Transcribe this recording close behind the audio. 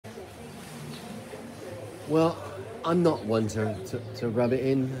Well, I'm not one to rub it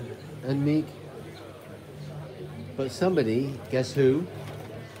in and meek, but somebody, guess who,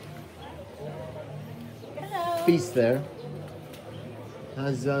 Hello. Feast there,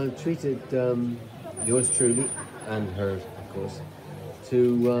 has treated yours truly and hers, of course,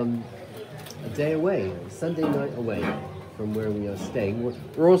 to a day away, a Sunday night away from where we are staying.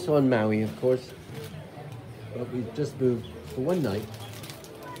 We're also on Maui, of course, but we've just moved for one night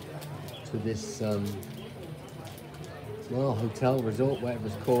to this well, hotel, resort, whatever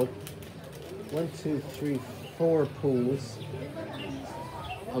it's called. 1, 2, 3, 4 pools.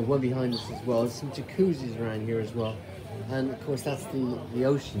 Oh, one behind us as well. There's some jacuzzis around here as well. And of course that's the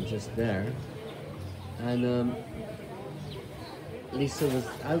ocean just there. And Lisa was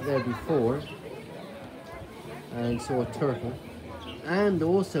out there before and saw a turtle. And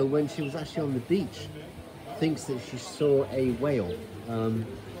also when she was actually on the beach, thinks that she saw a whale.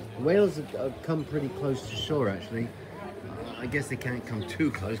 Whales have come pretty close to shore actually. I guess they can't come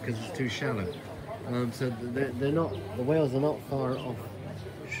too close because it's too shallow. So they're not, the whales are not far off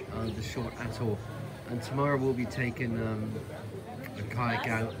the shore at all. And tomorrow we'll be taking a kayak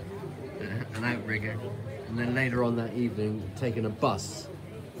out, an outrigger, and then later on that evening taking a bus,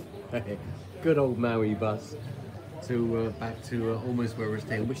 good old Maui bus, to back to almost where we're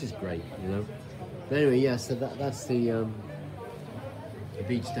staying, which is great, you know. But anyway, yeah, so that's the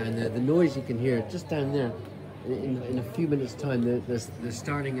beach down there. The noise you can hear just down there. In a few minutes' time, they're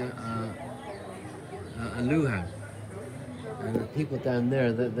starting a luau, and the people down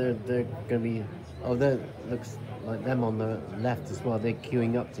there, they're going to be, oh, that looks like them on the left as well. They're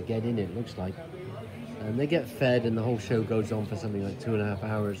queuing up to get in. It looks like, and they get fed, and the whole show goes on for something like 2.5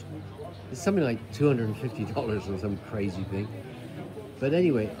 hours. It's something like $250 or some crazy thing. But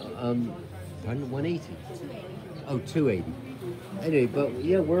anyway, pardon, 180. Oh, 280. Anyway, but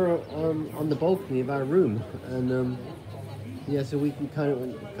yeah, we're on the balcony of our room, and yeah, so we can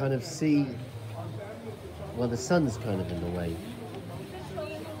kind of see. Well, the sun's kind of in the way.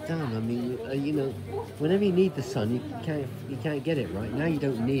 Damn, I mean, you know, whenever you need the sun, you can't get it right. Now you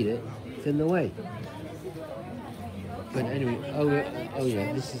don't need it; it's in the way. But anyway, oh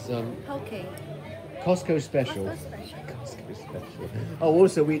yeah, this is Okay. Costco special. Costco special. Costco special. Oh,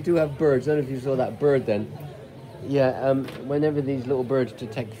 also we do have birds. I don't know if you saw that bird then. Yeah, whenever these little birds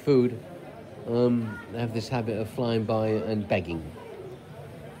detect food, they have this habit of flying by and begging.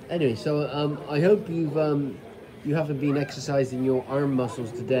 Anyway, so I hope you haven't been exercising your arm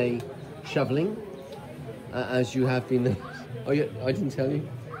muscles today, shoveling, as you have been. Oh yeah, I didn't tell you.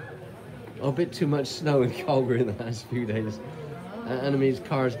 Oh, a bit too much snow in Calgary in the last few days, and I mean his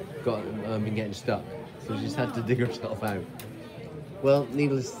car's been getting stuck, so she's had to dig herself out. Well,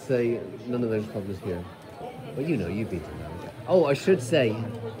 needless to say, none of those problems here. But you know, you've been to Maui. Oh, I should say,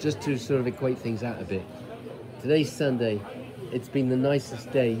 just to sort of equate things out a bit, today's Sunday. It's been the nicest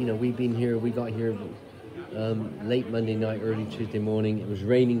day. You know, we got here late Monday night, early Tuesday morning. It was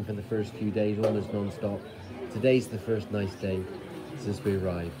raining for the first few days, almost non-stop. Today's the first nice day since we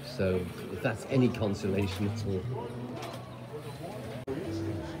arrived. So, if that's any consolation at all.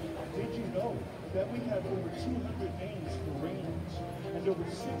 Did you know that we have over 200 names for rains and over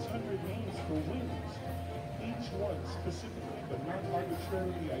 600 names for winds? Each one specifically but not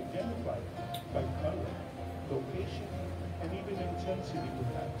arbitrarily identified by color, location, and even intensity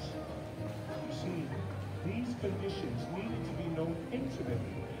perhaps. You see, these conditions needed to be known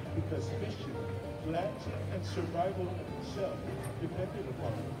intimately because fishing, planting, and survival itself depended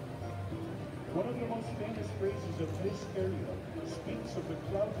upon them. One of the most famous phrases of this area speaks of the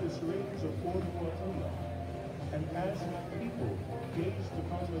cloudless rains of Oru'aula. And as people gazed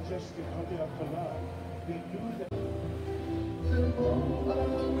upon majestic Haleakala, they knew that